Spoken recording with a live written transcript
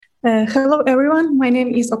Hello, everyone. My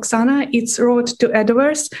name is Okusana. It's Road to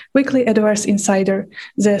Edoverse, weekly Edoverse Insider,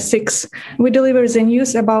 the sixth. We deliver the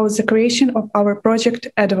news about the creation of our project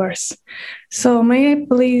Edoverse. So may I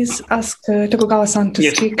please ask Tokugawa-san to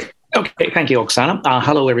speak? Okay, thank you, Okusana.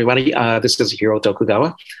 Hello, everybody. This is Iehiro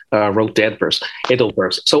Tokugawa, Road to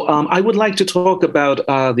Edoverse. So I would like to talk about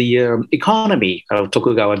the economy of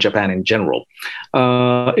Tokugawa Japan in general.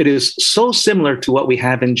 It is so similar to what we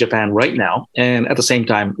have in Japan right now, and at the same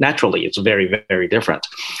time, naturally, it's very, very different.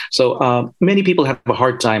 So many people have a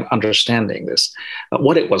hard time understanding this,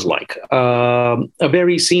 what it was like. A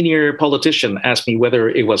very senior politician asked me whether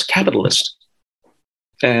it was capitalist.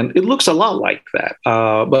 And it looks a lot like that.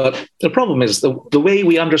 But the problem is the way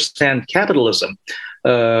we understand capitalism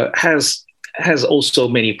has also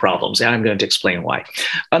many problems. And I'm going to explain why.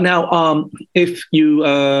 Now, if you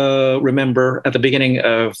remember at the beginning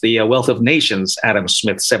of the Wealth of Nations, Adam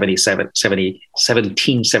Smith,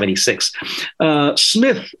 1776,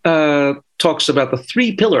 Smith talks about the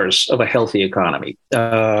three pillars of a healthy economy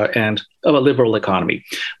and of a liberal economy.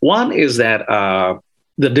 One is that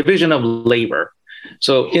the division of labor.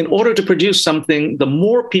 So in order to produce something, the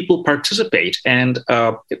more people participate and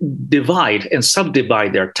divide and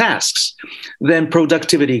subdivide their tasks, then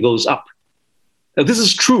productivity goes up. Now, this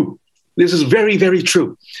is true. This is very, very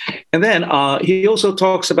true. And then he also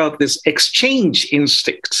talks about this exchange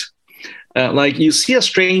instinct. Like you see a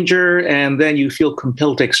stranger and then you feel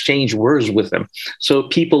compelled to exchange words with them. So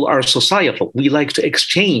people are societal. We like to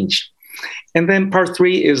exchange. And then part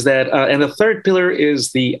three is that, and the third pillar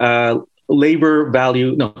is the labor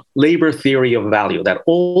theory of value, that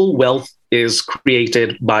all wealth is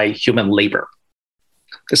created by human labor.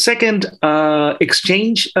 The second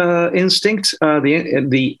exchange instinct,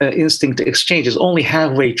 the instinct to exchange is only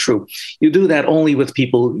halfway true. You do that only with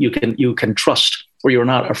people you can trust or you're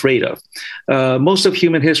not afraid of. Most of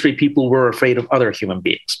human history, people were afraid of other human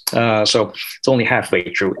beings. So it's only halfway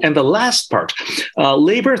true. And the last part,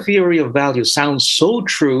 labor theory of value sounds so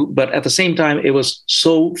true, but at the same time, it was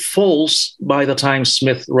so false by the time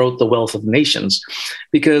Smith wrote The Wealth of Nations,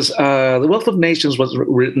 because The Wealth of Nations was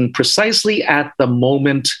written precisely at the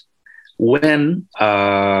moment when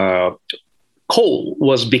coal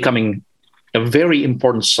was becoming a very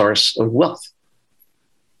important source of wealth.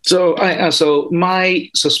 So my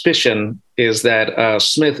suspicion is that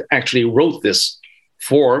Smith actually wrote this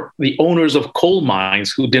for the owners of coal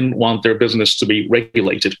mines who didn't want their business to be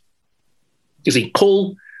regulated. You see,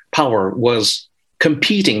 coal power was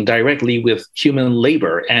competing directly with human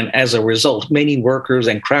labor, and as a result, many workers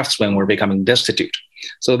and craftsmen were becoming destitute.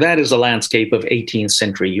 So that is the landscape of 18th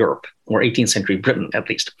century Europe, or 18th century Britain, at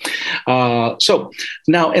least. And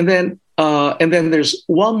then there's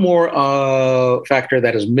one more factor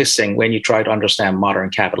that is missing when you try to understand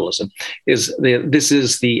modern capitalism. This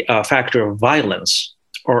is the factor of violence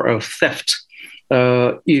or of theft.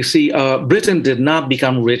 You see, Britain did not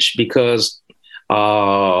become rich because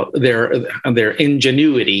their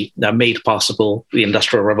ingenuity made possible the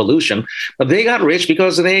Industrial Revolution, but they got rich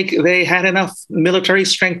because they had enough military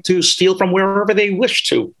strength to steal from wherever they wished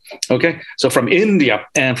to. Okay, so from India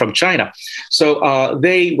and from China. So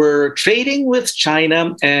they were trading with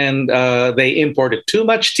China, and they imported too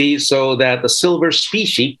much tea, so that the silver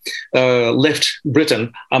specie left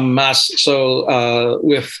Britain en masse. So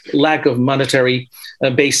with lack of monetary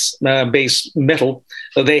base metal,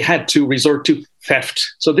 they had to resort to theft.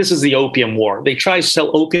 So this is the Opium War. They tried to sell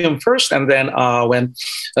opium first, and then when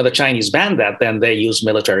the Chinese banned that, then they used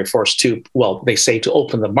military force to, well, they say to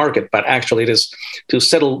open the market, but actually it is to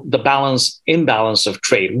settle the imbalance of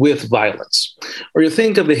trade with violence. Or you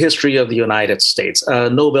think of the history of the United States.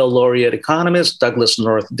 Nobel laureate economist Douglas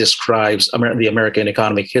North describes the American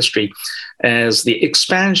economic history as the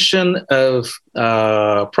expansion of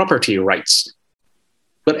property rights.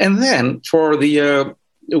 And then for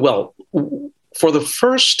the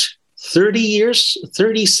first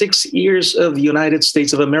 36 years of the United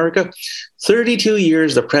States of America, 32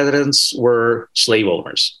 years the presidents were slave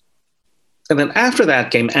owners. And then after that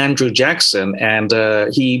came Andrew Jackson, and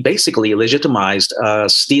he basically legitimized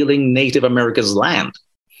stealing Native Americans' land.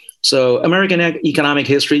 So American economic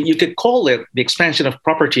history, you could call it the expansion of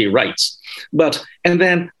property rights. And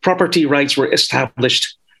then property rights were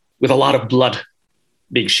established with a lot of blood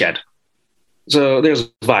being shed. So there's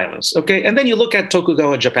violence, okay? And then you look at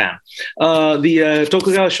Tokugawa Japan. The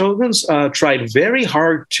Tokugawa shoguns tried very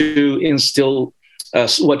hard to instill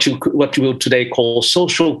what you would today call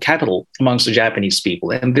social capital amongst the Japanese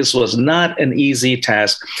people. And this was not an easy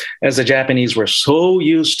task, as the Japanese were so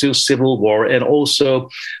used to civil war, and also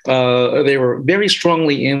they were very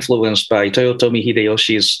strongly influenced by Toyotomi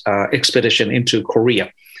Hideyoshi's expedition into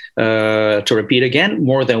Korea. To repeat again,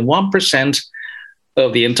 more than 1%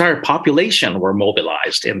 of the entire population were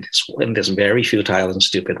mobilized in this very futile and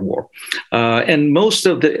stupid war, and most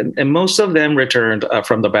of them returned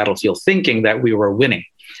from the battlefield thinking that we were winning.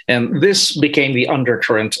 And this became the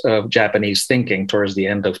undercurrent of Japanese thinking towards the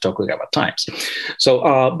end of Tokugawa times. So,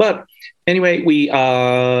 but anyway,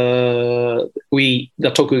 the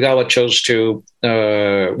Tokugawa chose to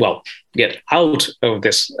get out of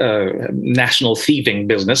this national thieving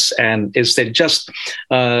business and instead just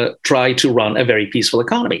try to run a very peaceful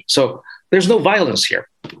economy. So there's no violence here.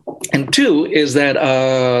 And two is that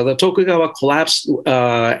the Tokugawa collapsed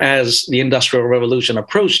as the Industrial Revolution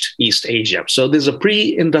approached East Asia. So there's a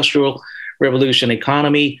pre-industrial revolution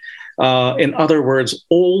economy. In other words,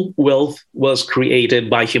 all wealth was created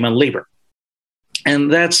by human labor.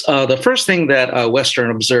 And that's the first thing that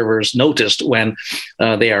Western observers noticed when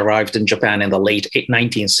they arrived in Japan in the late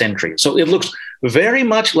 19th century. So it looks very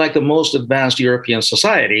much like the most advanced European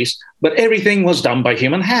societies, but everything was done by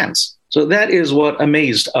human hands. So that is what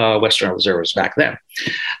amazed Western observers back then.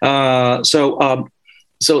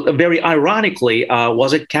 So very ironically,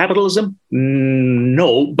 was it capitalism?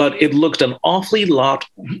 No, but it looked an awful lot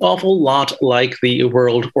like the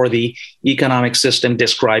world or the economic system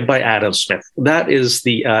described by Adam Smith. That is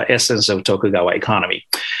the essence of Tokugawa economy.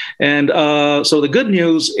 And so the good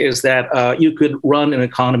news is that you could run an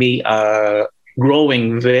economy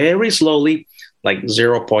growing very slowly, like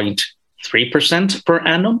 0.3% per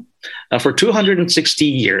annum, for 260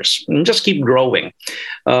 years, and just keep growing.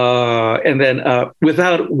 And then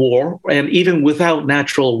without war and even without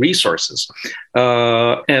natural resources.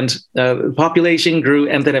 The population grew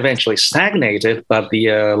and then eventually stagnated, but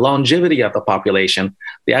the longevity of the population,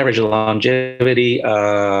 the average longevity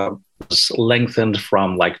was lengthened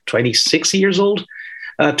from like 26 years old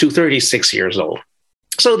to 36 years old.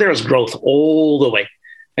 So there's growth all the way.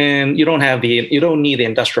 And you don't need the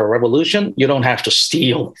Industrial Revolution. You don't have to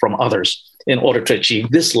steal from others in order to achieve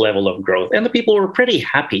this level of growth. And the people were pretty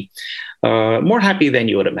happy, more happy than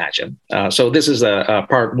you would imagine. So this is a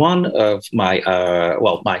part one of my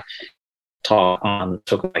my talk on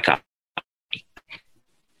Tokugawa.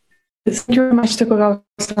 Thank you very much,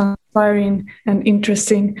 Tokugawa-san. Inspiring and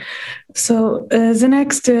interesting. So the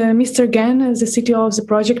next, Mr. Gen, the CTO of the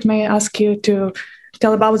project, may I ask you to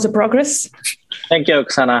tell about the progress? Thank you,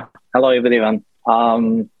 Okusana. Hello, everyone.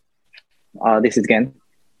 This is Gen.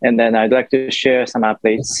 And then I'd like to share some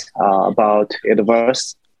updates about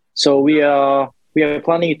Edoverse. So we are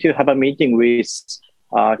planning to have a meeting with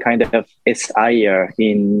kind of SIer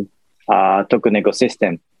in token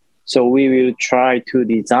ecosystem. So we will try to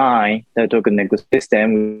design the token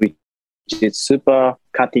ecosystem, which is super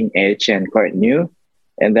cutting edge and quite new.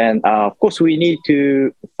 And then, of course, we need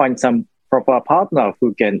to find some proper partner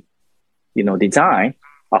who can, design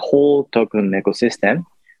a whole token ecosystem,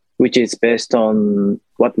 which is based on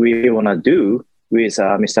what we want to do with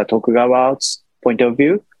Mr. Tokugawa's point of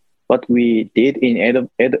view, what we did in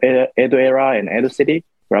Edo era and Edo City,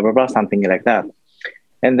 blah, blah, blah, something like that.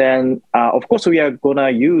 And then, of course, we are going to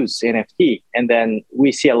use NFT. And then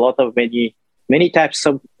we see a lot of many types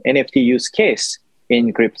of NFT use case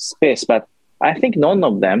in crypto space, but I think none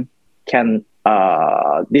of them can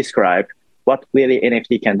describe what really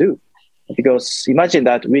NFT can do. Because imagine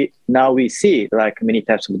that we see like many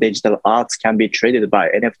types of digital arts can be traded by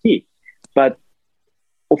NFT, but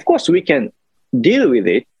of course we can deal with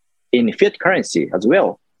it in fiat currency as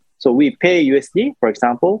well. So we pay USD, for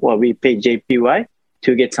example, or we pay JPY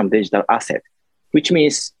to get some digital asset, which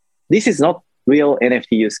means this is not real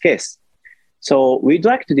NFT use case. So we'd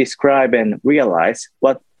like to describe and realize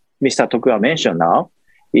what Mr. Tokugawa mentioned now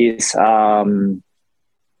is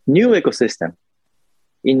new ecosystem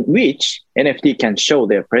in which NFT can show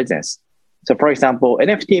their presence. So for example,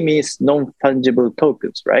 NFT means non-fungible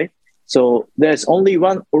tokens, right? So there's only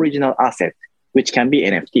one original asset, which can be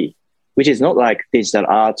NFT, which is not like digital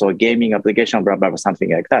arts or gaming application, blah, blah, blah,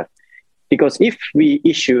 something like that. Because if we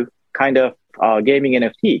issue kind of gaming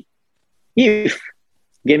NFT, if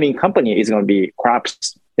gaming company is going to be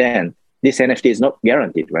collapsed, then this NFT is not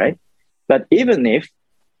guaranteed, right? But even if,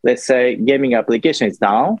 let's say, gaming application is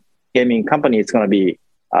down, gaming company is going to be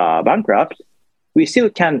bankrupt, we still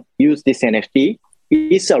can use this NFT.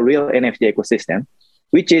 It's a real NFT ecosystem,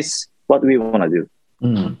 which is what we want to do.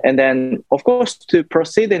 Mm. And then, of course, to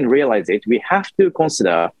proceed and realize it, we have to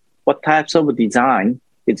consider what types of design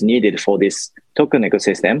is needed for this token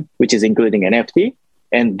ecosystem, which is including NFT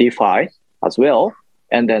and DeFi as well,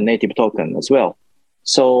 and then native token as well.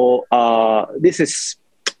 So this is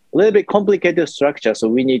a little bit complicated structure. So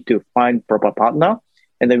we need to find proper partner,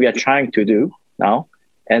 and then we are trying to do now.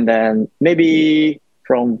 And then maybe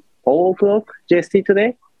from 4 o'clock JST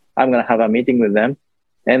today. I'm going to have a meeting with them.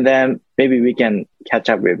 And then maybe we can catch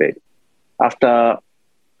up with it. After,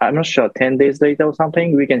 I'm not sure, 10 days later or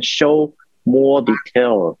something, we can show more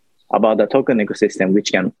detail about the token ecosystem,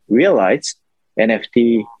 which can realize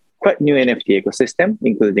NFT, quite new NFT ecosystem,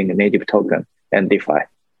 including a native token and DeFi.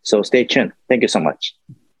 So stay tuned. Thank you so much.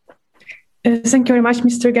 Thank you very much,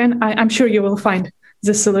 Mr. Gan. I'm sure you will find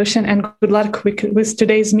the solution, and good luck with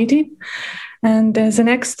today's meeting. And the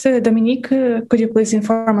next, Dominic, could you please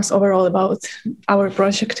inform us overall about our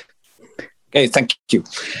project? Okay, thank you.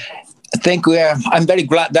 I'm very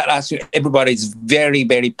glad that everybody is very,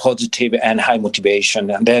 very positive and high motivation.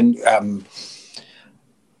 And then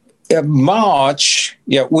March,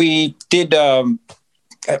 we did. On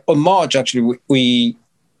March, actually, we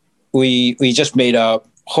just made a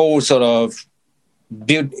whole sort of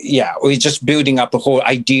we're just building up the whole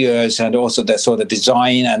ideas and also the sort of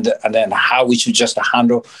design and then how we should just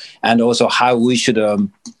handle and also how we should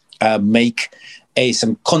make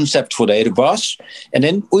some concept for the Edoverse. And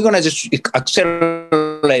then we're going to just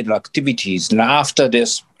accelerate the activities. And after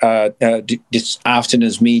this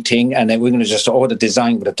afternoon's meeting, and then we're going to just order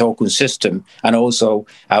design for the token system. And also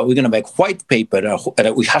we're going to make white paper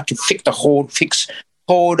that we have to fix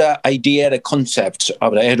the idea, the concept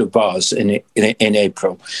of the Edoverse in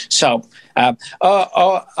April. So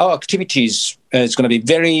our activities is going to be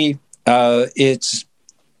very it's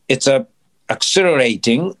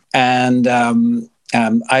accelerating, and I'm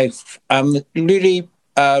really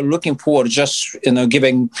looking forward to just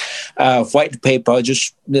giving white paper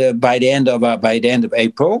just by the end of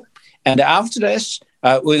April, and after this.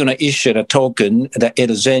 We're going to issue a token, the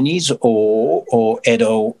Edo Zenis or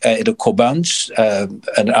Edo Kobans,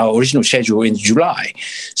 and our original schedule in July.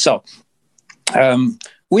 So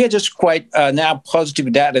we are just quite now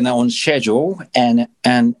positive that and on schedule, and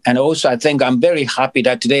also I think I'm very happy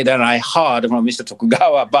that today that I heard from Mr.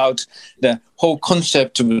 Tokugawa about the whole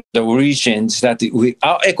concept of the origins that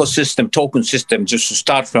our ecosystem token system just to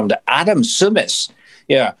start from the Adam Smith.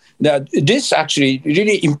 Yeah, this actually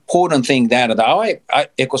really important thing that our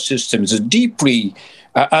ecosystem is deeply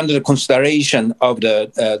under the consideration of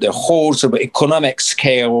the whole sort of economic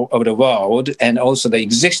scale of the world, and also the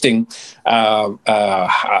existing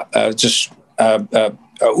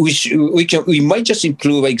we might just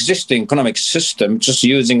improve existing economic system just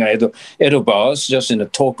using Edoverse just in the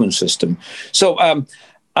token system. So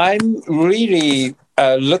I'm really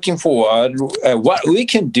looking forward what we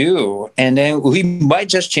can do, and then we might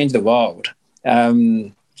just change the world.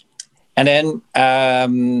 And then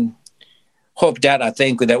hope that I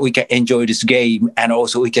think that we can enjoy this game, and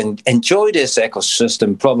also we can enjoy this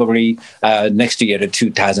ecosystem probably next year,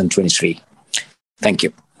 2023. Thank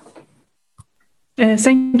you.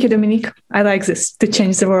 Thank you, Dominic. I like this, to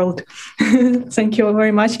change the world. Thank you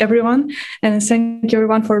very much, everyone. And thank you,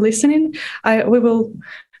 everyone, for listening. We will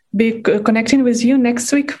be connecting with you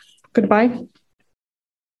next week. Goodbye.